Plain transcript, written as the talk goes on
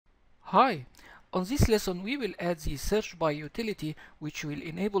Hi! On this lesson we will add the search by utility, which will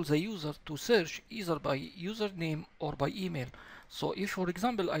enable the user to search either by username or by email. So if, for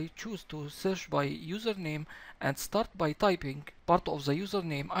example, I choose to search by username and start by typing part of the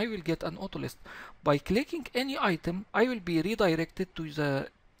username, I will get an auto list. By clicking any item, I will be redirected to the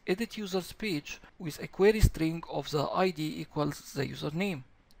edit users page with a query string of the ID equals the username.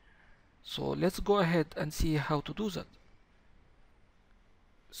 So let's go ahead and see how to do that.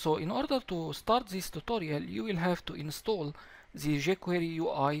 So in order to start this tutorial, you will have to install the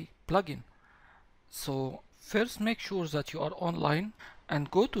jqueryui plugin. So first make sure that you are online and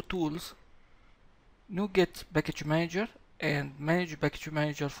go to Tools, NuGet Package Manager, and Manage Package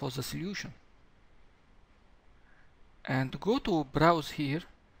Manager for the solution. And go to Browse here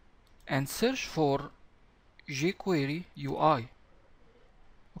and search for jqueryui.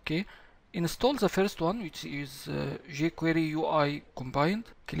 Okay. Install the first one, which is jqueryui combined.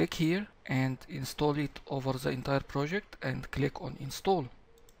 Click here and install it over the entire project and click on install.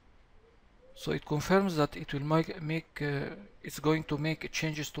 So it confirms that it will it's going to make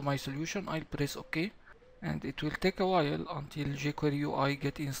changes to my solution. I'll press OK, and it will take a while until jqueryui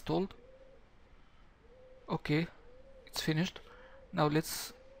get installed. Okay, it's finished. Now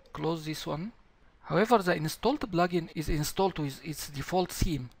let's close this one. However, the installed plugin is installed with its default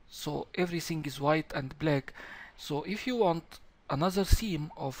theme, so everything is white and black. So if you want another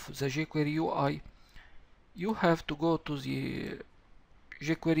theme of the jqueryui, you have to go to the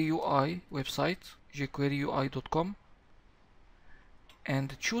jqueryui website, jqueryui.com,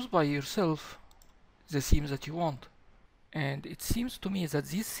 and choose by yourself the theme that you want. And it seems to me that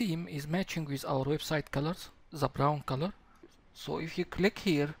this theme is matching with our website colors, the brown color. So if you click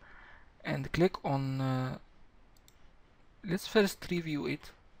here and click on let's first review it.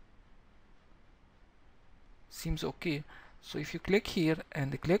 Seems okay. So if you click here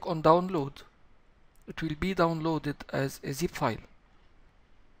and click on download, it will be downloaded as a zip file.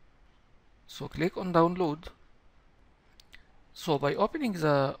 So click on download. So by opening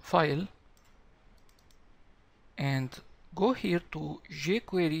the file and go here to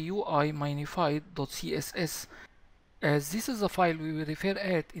jqueryui minified.css, as this is a file we will refer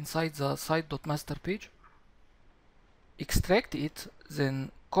at inside the site.master page. Extract it,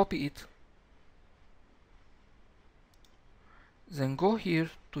 then copy it, then go here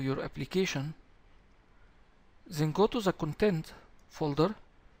to your application, then go to the content folder,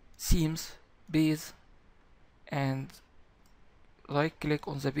 themes, base, and right click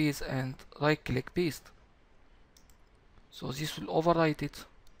on the base and right click paste. So this will overwrite it,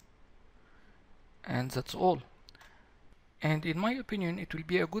 and that's all. And in my opinion, it will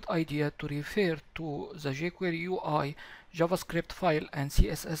be a good idea to refer to the jqueryui JavaScript file and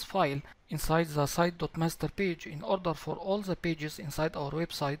CSS file inside the site.master page in order for all the pages inside our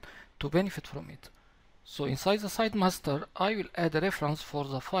website to benefit from it. So inside the site master, I will add a reference for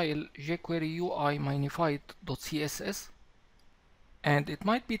the file jqueryui minified.css, and it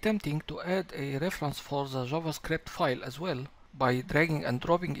might be tempting to add a reference for the JavaScript file as well by dragging and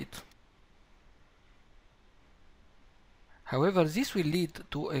dropping it. However, this will lead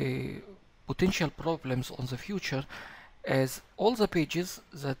to potential problems on the future, as all the pages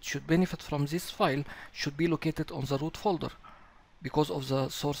that should benefit from this file should be located on the root folder because of the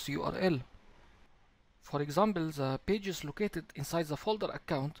source URL. For example, the pages located inside the folder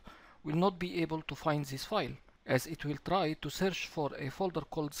account will not be able to find this file, as it will try to search for a folder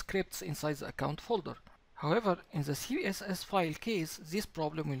called scripts inside the account folder. However, in the CSS file case, this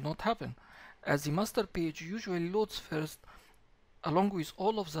problem will not happen, as the master page usually loads first along with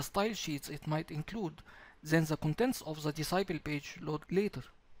all of the style sheets it might include, then the contents of the disciple page load later.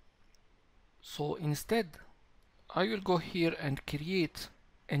 So instead, I will go here and create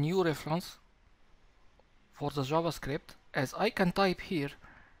a new reference for the JavaScript, as I can type here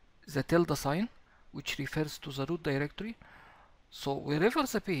the tilde sign, which refers to the root directory. So wherever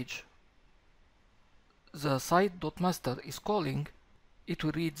the page the site.master is calling, it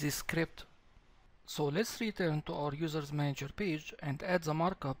will read this script. So let's return to our users manager page and add the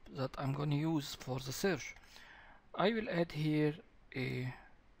markup that I'm going to use for the search. I will add here a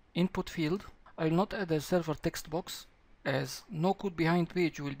input field. I will not add a server text box, as no code behind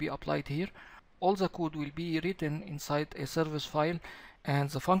page will be applied here. All the code will be written inside a service file, and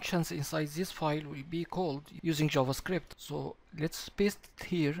the functions inside this file will be called using JavaScript. So let's paste it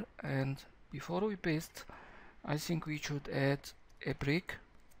here, and before we paste, I think we should add a break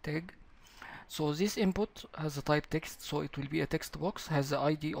tag. So this input has a type text, so it will be a text box, has the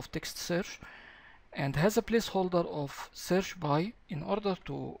ID of text search, and has a placeholder of search by. In order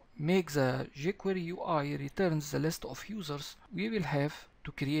to make the jQuery UI returns the list of users, we will have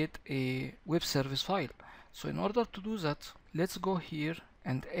to create a web service file. So in order to do that, let's go here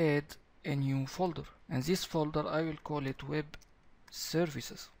and add a new folder, and this folder I will call it web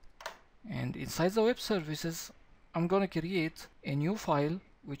services. And inside the web services, I'm gonna create a new file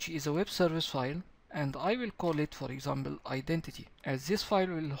which is a web service file, and I will call it, for example, identity, as this file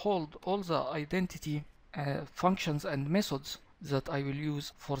will hold all the identity functions and methods that I will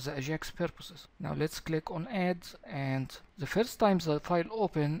use for the AJAX purposes. Now let's click on add, and the first time the file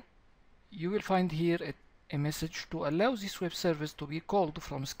open, you will find here a message to allow this web service to be called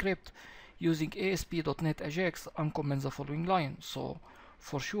from script using ASP.NET AJAX. Uncomment the following line. So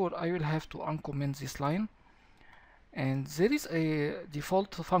for sure I will have to uncomment this line, and there is a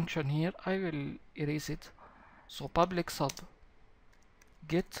default function here. I will erase it. So public sub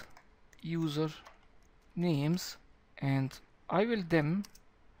get user names, and I will dim.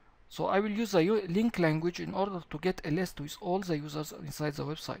 So I will use the link language in order to get a list with all the users inside the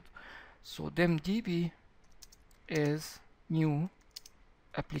website. So dem db is new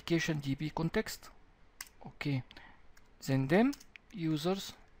application db context. Okay, then dem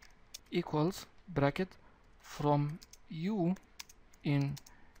users equals bracket from u in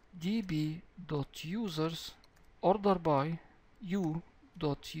db.users order by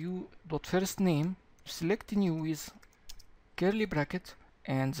u.first name, select new with curly bracket,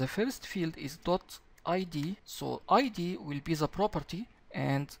 and the first field is .id. So id will be the property,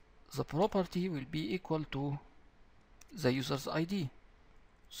 and the property will be equal to the user's id.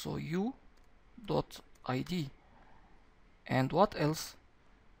 So u.id. And what else?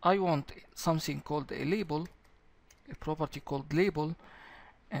 I want something called a label, a property called label,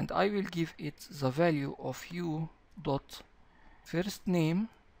 and I will give it the value of u.first name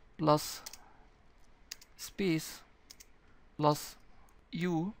plus space plus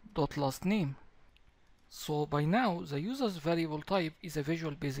u.last name. So by now the user's variable type is a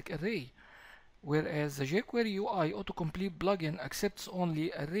Visual Basic Array, whereas the jqueryui autocomplete plugin accepts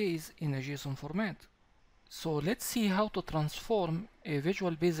only arrays in a JSON format. So let's see how to transform a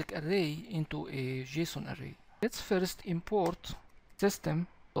Visual Basic Array into a JSON array. Let's first import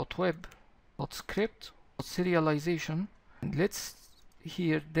system.web.script.serialization, and let's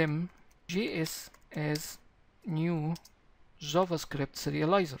here dem JS as new JavaScript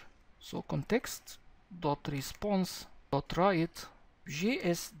serializer. So context.response.write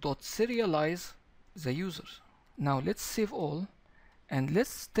js.serialize the users. Now let's save all, and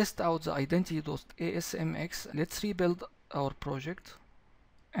let's test out the identity.asmx. Let's rebuild our project,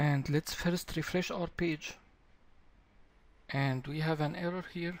 and let's first refresh our page, and we have an error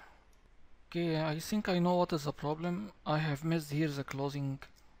here. Okay, I think I know what is the problem. I have missed here the closing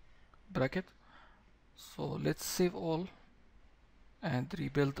bracket. So let's save all and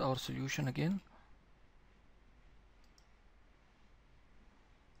rebuild our solution again.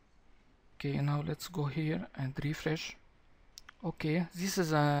 Okay, now let's go here and refresh. Okay, this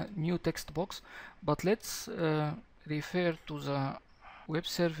is a new text box, but let's refer to the web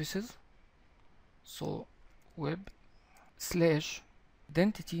services. So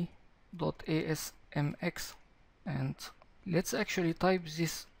web/identity.asmx, and let's actually type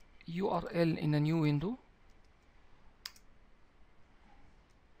this URL in a new window.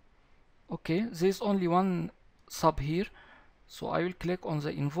 Okay, there is only one sub here, so I will click on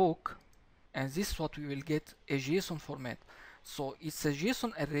the invoke, and this is what we will get, a JSON format. So it's a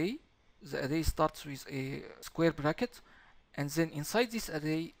JSON array. The array starts with a square bracket, and then inside this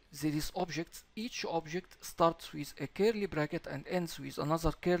array there is objects. Each object starts with a curly bracket and ends with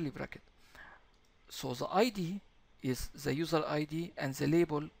another curly bracket. So the ID is the user ID, and the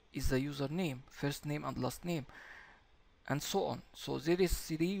label is the username, first name and last name, and so on. So there is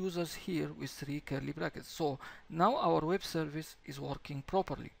 3 users here with 3 curly brackets. So now our web service is working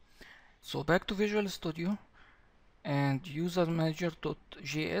properly. So back to Visual Studio and user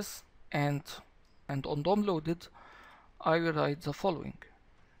manager.js, and on downloaded I will write the following.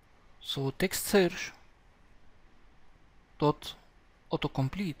 So text search dot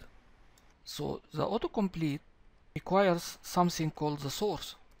autocomplete. So the autocomplete requires something called the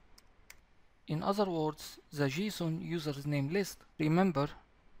source. In other words, the JSON users name list. Remember,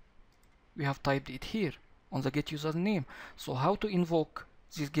 we have typed it here on the get username. So how to invoke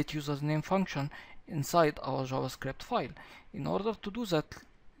this get username function inside our JavaScript file? In order to do that,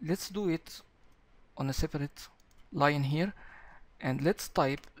 let's do it on a separate line here, and let's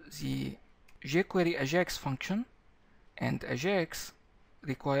type the jQuery AJAX function, and AJAX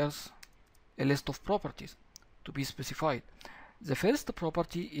requires a list of properties to be specified. The first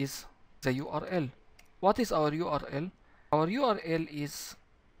property is the URL. What is our URL? Our URL is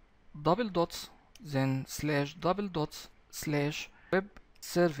double dots, then slash double dots slash web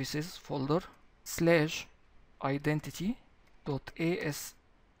services folder slash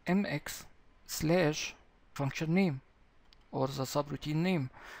identity.asmx slash function name or the subroutine name.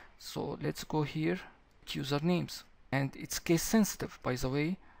 So let's go here, usernames, and it's case sensitive, by the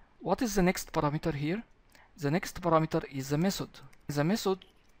way. What is the next parameter here? The next parameter is the method. The method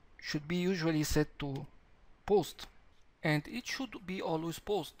should be usually set to post, and it should be always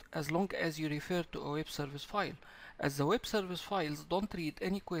post as long as you refer to a web service file, as the web service files don't read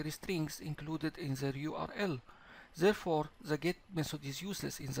any query strings included in their URL. Therefore, the get method is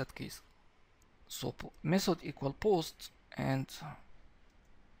useless in that case. So method equal post, and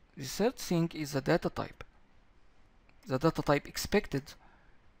the third thing is the data type. The data type expected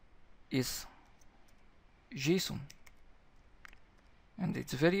is JSON, and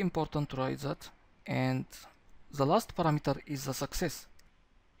it's very important to write that. And the last parameter is the success.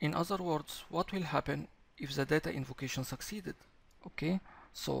 In other words, what will happen if the data invocation succeeded? Okay,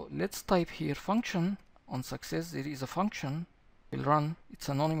 so let's type here function on success. There is a function will run. It's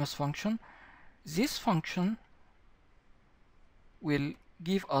an anonymous function. This function will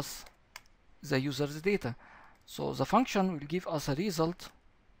give us the user's data. So the function will give us a result.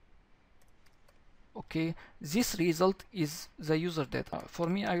 Okay, this result is the user data. For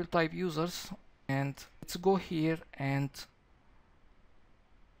me, I will type users, and let's go here and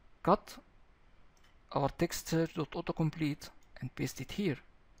cut our text search.autocomplete and paste it here.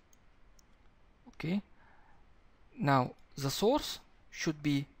 Okay, now the source should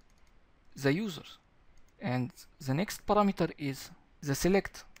be the user, and the next parameter is the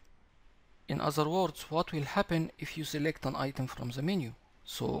select. In other words, what will happen if you select an item from the menu?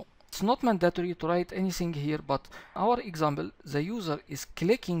 So it's not mandatory to write anything here, but our example, the user is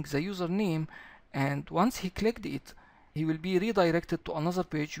clicking the username, and once he clicked it, he will be redirected to another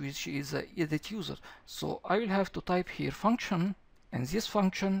page which is the edit user. So I will have to type here function, and this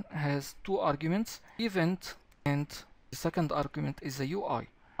function has two arguments, event, and the second argument is the UI.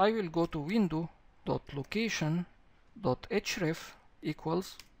 I will go to window.location.href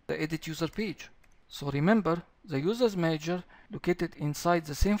equals the edit user page. So remember, the users manager located inside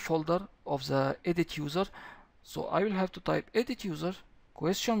the same folder of the edit user. So I will have to type edit user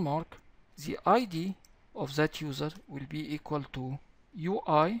question mark. The ID of that user will be equal to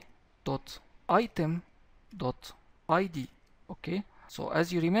ui.item.id. Okay, so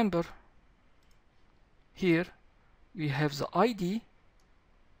as you remember, here we have the ID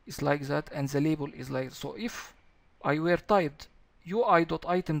is like that and the label is like, so if I were typed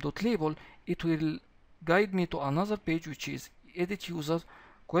ui.item.label, it will guide me to another page which is edit user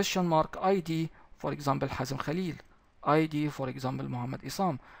question mark ID, for example Hazem Khalil, ID for example Muhammad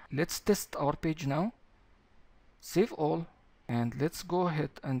Isam. Let's test our page now. Save all, and let's go ahead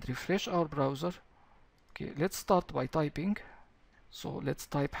and refresh our browser. Okay, let's start by typing. So let's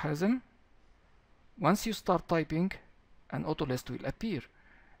type Hazem. Once you start typing, an auto list will appear,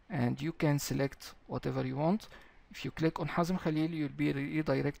 and you can select whatever you want. If you click on Hazem Khalil, you'll be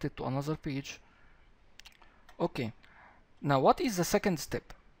redirected to another page. Okay, now what is the second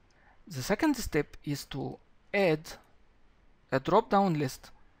step? The second step is to add a drop-down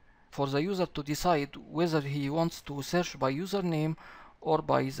list for the user to decide whether he wants to search by username or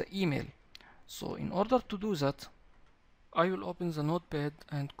by the email. So in order to do that, I will open the notepad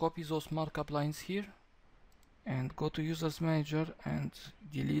and copy those markup lines here and go to users manager and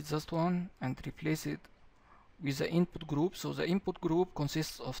delete that one and replace it with the input group. So the input group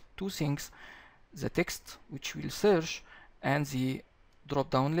consists of two things: the text which will search and the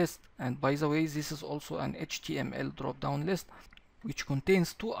drop-down list. And by the way, this is also an HTML drop-down list which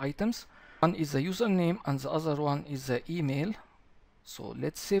contains two items. One is the username and the other one is the email. So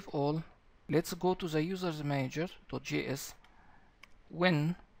let's save all. Let's go to the users manager.js.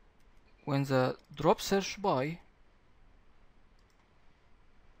 When the drop search by,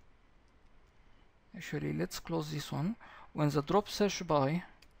 actually let's close this one. When the drop search by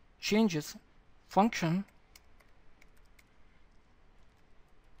changes function,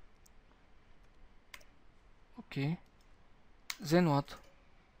 okay, then what?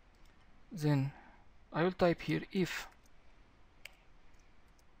 Then I will type here if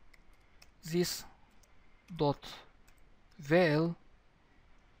this dot val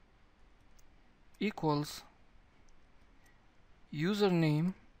equals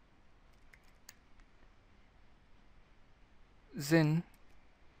username, then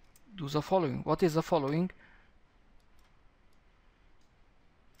do the following. What is the following?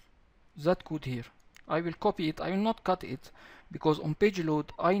 That code here. I will copy it. I will not cut it because on page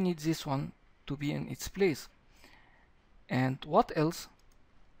load I need this one to be in its place. And what else?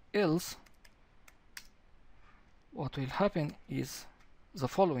 Else what will happen is the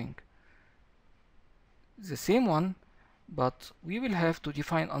following, the same one, but we will have to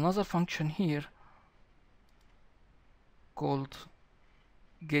define another function here called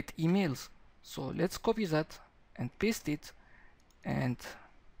get emails. So let's copy that and paste it, and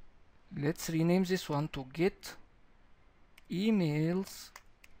let's rename this one to get emails,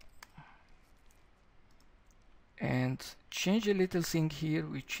 and change a little thing here,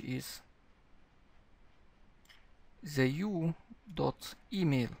 which is the u dot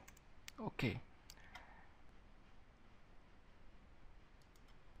email. Okay,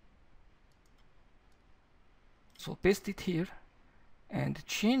 so paste it here and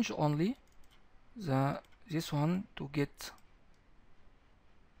change only this one to get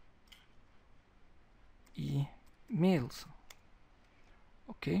emails.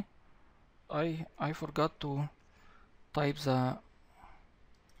 Okay, I forgot to type the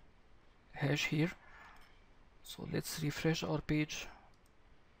hash here, so let's refresh our page.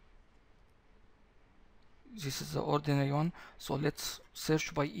 This is the ordinary one, so let's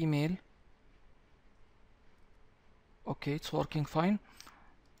search by email. Okay, it's working fine.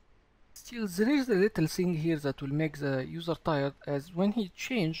 Still, there is a little thing here that will make the user tired, as when he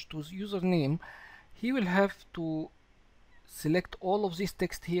changed to username, he will have to select all of this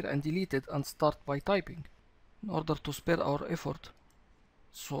text here and delete it and start by typing in order to spare our effort.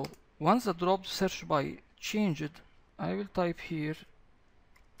 So once the drop search by changed, I will type here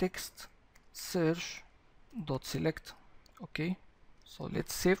text search dot select. Okay, so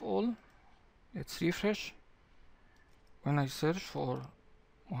let's save all, let's refresh. When I search for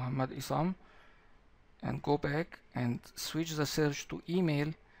Muhammad Isam and go back and switch the search to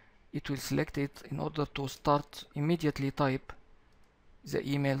email, it will select it in order to start immediately type the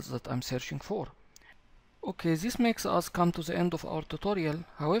emails that I'm searching for. Okay, this makes us come to the end of our tutorial.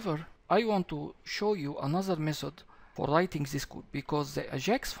 However, I want to show you another method for writing this code, because the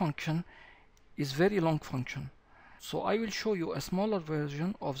AJAX function is very long function. So I will show you a smaller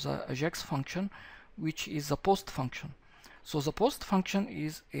version of the AJAX function, which is the post function. So the post function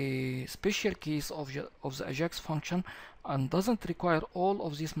is a special case of the AJAX function and doesn't require all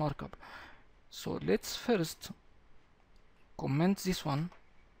of this markup. So let's first comment this one,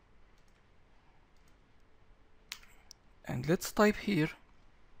 and let's type here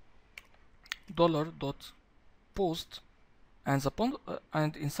 $.post,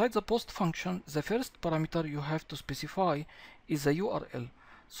 and inside the post function, the first parameter you have to specify is the URL.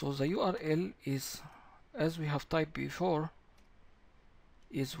 So the URL is, as we have typed before,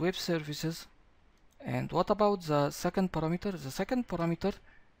 is web services. And what about the second parameter? The second parameter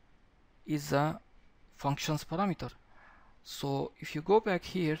is the functions parameter. So if you go back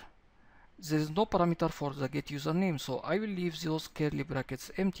here, there is no parameter for the get username, so I will leave those curly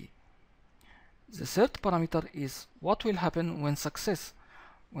brackets empty. The third parameter is what will happen when success.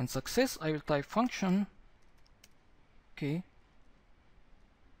 When success, I will type function. Okay,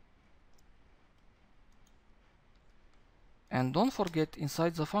 and don't forget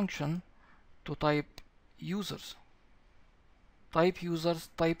inside the function to type users. Type users,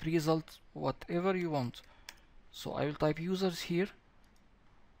 type result, whatever you want. So I will type users here,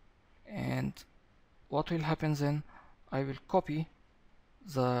 and what will happen then, I will copy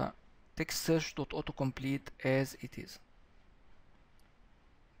the text search.autocomplete as it is.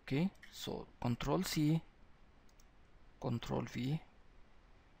 Okay, so Control C, Control V,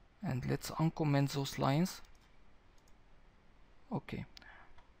 and let's uncomment those lines. Okay,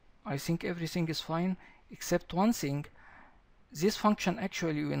 I think everything is fine except one thing. This function,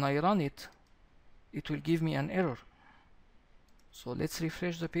 actually, when I run it, it will give me an error. So let's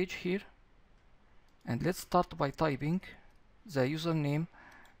refresh the page here, and let's start by typing the username,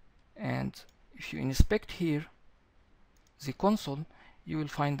 and if you inspect here the console, you will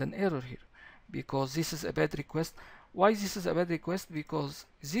find an error here because this is a bad request. Why this is a bad request? Because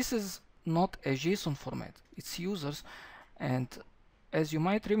this is not a JSON format, it's users, and as you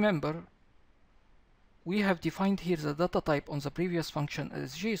might remember, we have defined here the data type on the previous function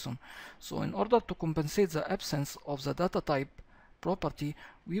as JSON. So in order to compensate the absence of the data type property,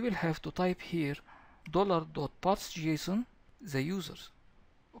 we will have to type here $.parseJSON the users.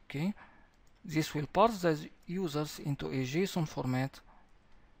 Okay, this will parse the users into a JSON format,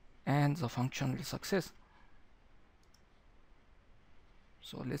 and the function will success.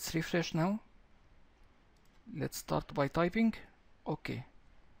 So let's refresh now. Let's start by typing. Okay,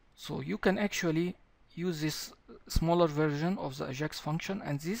 so you can actually use this smaller version of the AJAX function,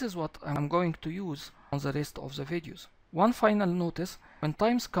 and this is what I'm going to use on the rest of the videos. One final notice: when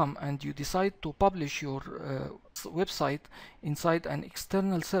times come and you decide to publish your website inside an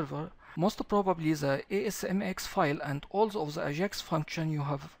external server, Most probably the ASMX file and all of the AJAX function you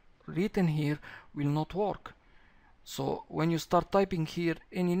have written here will not work. So when you start typing here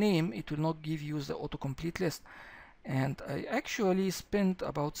any name, it will not give you the autocomplete list. And I actually spent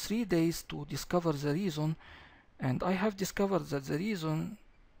about 3 days to discover the reason, and I have discovered that the reason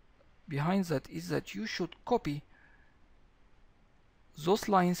behind that is that you should copy those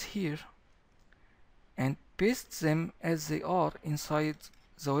lines here and paste them as they are inside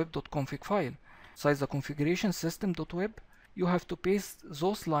the web.config file. Inside the configuration system.web, you have to paste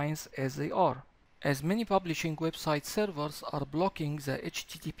those lines as they are, as many publishing website servers are blocking the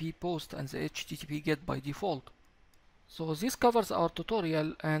HTTP post and the HTTP GET by default. So this covers our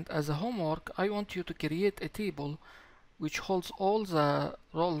tutorial, and as a homework I want you to create a table which holds all the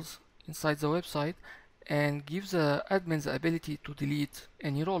roles inside the website and gives the admin the ability to delete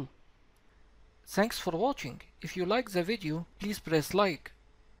any role. Thanks for watching. If you like the video, please press like.